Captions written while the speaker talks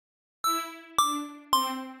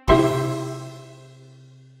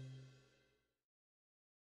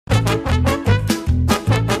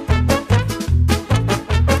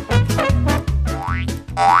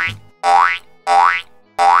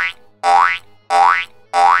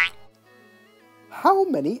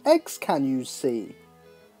many eggs can you see?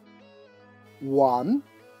 1,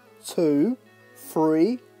 2,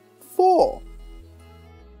 3, 4.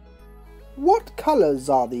 What colours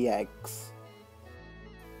are the eggs?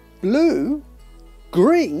 Blue,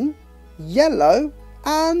 green, yellow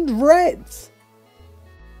and red.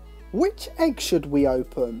 Which egg should we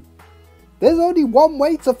open? There's only one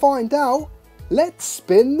way to find out. Let's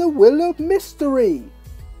spin the wheel of mystery.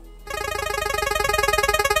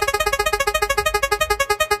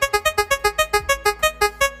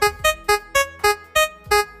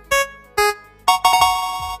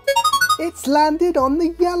 It's landed on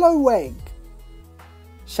the yellow egg.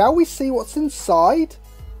 Shall we see what's inside?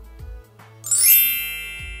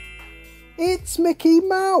 It's Mickey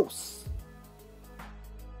Mouse.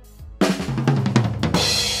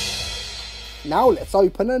 Now let's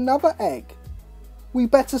open another egg. We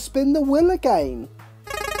better spin the wheel again.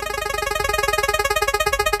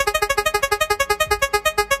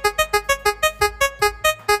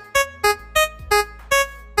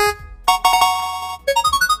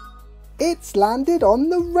 It's landed on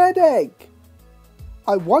the red egg.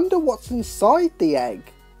 I wonder what's inside the egg.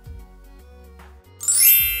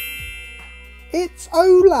 It's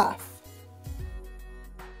Olaf.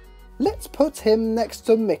 Let's put him next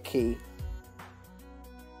to Mickey.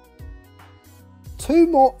 2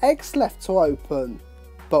 more eggs left to open,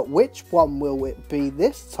 but which one will it be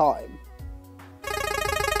this time?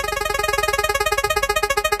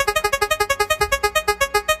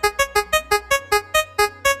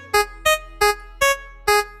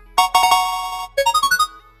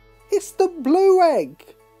 It's the blue egg.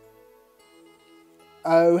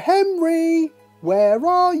 Oh Henry, where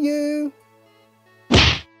are you?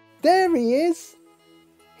 There he is.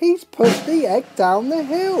 He's pushed the egg down the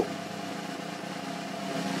hill.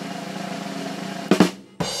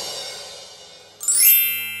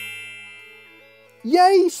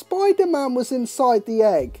 Yay, Spider-Man was inside the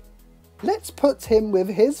egg. Let's put him with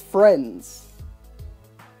his friends.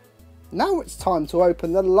 Now it's time to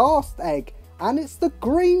open the last egg, and it's the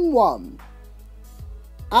green one.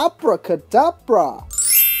 Abracadabra!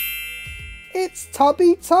 It's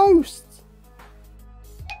Tubby Toast!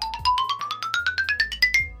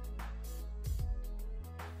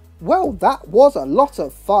 Well, that was a lot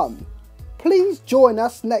of fun. Please join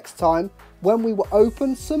us next time when we will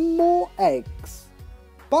open some more eggs.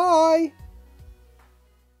 Bye!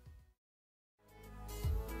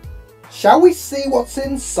 Shall we see what's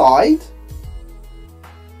inside?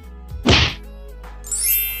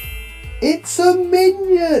 It's a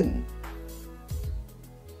minion!